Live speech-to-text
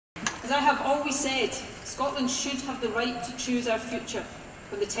As I have always said, Scotland should have the right to choose our future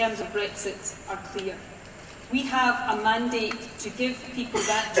when the terms of Brexit are clear. We have a mandate to give people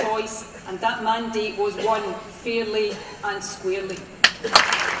that choice, and that mandate was won fairly and squarely.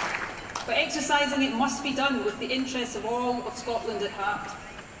 But exercising it must be done with the interests of all of Scotland at heart.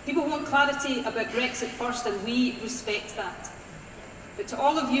 People want clarity about Brexit first, and we respect that. But to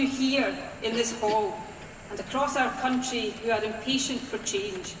all of you here in this hall and across our country who are impatient for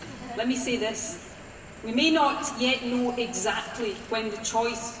change, let me say this. We may not yet know exactly when the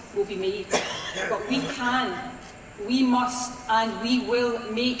choice will be made, but we can, we must, and we will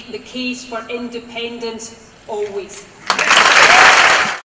make the case for independence always.